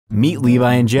Meet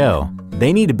Levi and Joe.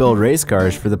 They need to build race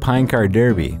cars for the PineCar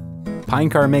Derby.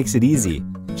 PineCar makes it easy.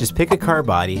 Just pick a car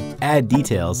body, add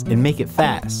details, and make it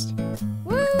fast.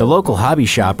 The local hobby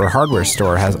shop or hardware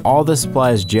store has all the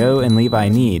supplies Joe and Levi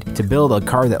need to build a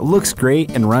car that looks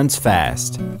great and runs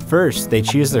fast. First, they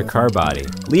choose their car body.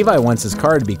 Levi wants his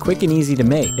car to be quick and easy to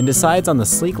make and decides on the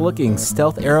sleek-looking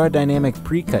stealth aerodynamic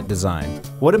pre-cut design.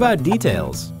 What about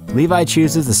details? Levi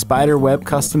chooses the spider web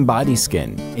custom body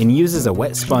skin and uses a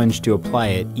wet sponge to apply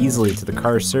it easily to the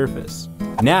car's surface.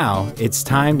 Now, it's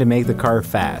time to make the car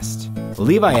fast.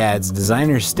 Levi adds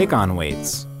designer stick-on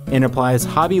weights and applies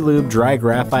Hob-E-Lube dry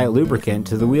graphite lubricant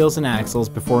to the wheels and axles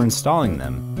before installing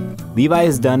them. Levi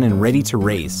is done and ready to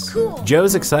race. Cool.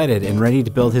 Joe's excited and ready to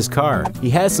build his car. He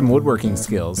has some woodworking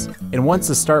skills and wants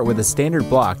to start with a standard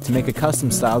block to make a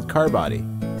custom-styled car body.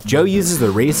 Joe uses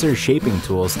the racer shaping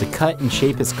tools to cut and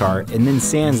shape his car and then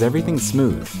sands everything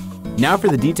smooth. Now for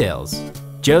the details.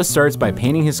 Joe starts by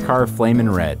painting his car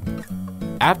flamin' red.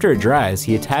 After it dries,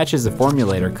 he attaches the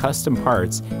Formulator custom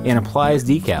parts and applies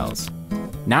decals.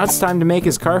 Now it's time to make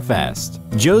his car fast.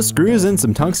 Joe screws in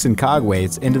some tungsten cog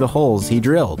weights into the holes he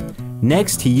drilled.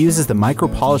 Next, he uses the micro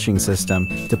polishing system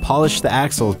to polish the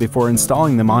axles before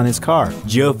installing them on his car.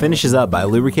 Joe finishes up by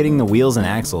lubricating the wheels and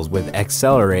axles with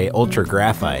Accelerate Ultra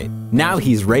Graphite. Now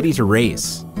he's ready to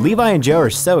race. Levi and Joe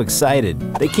are so excited.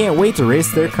 They can't wait to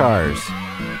race their cars.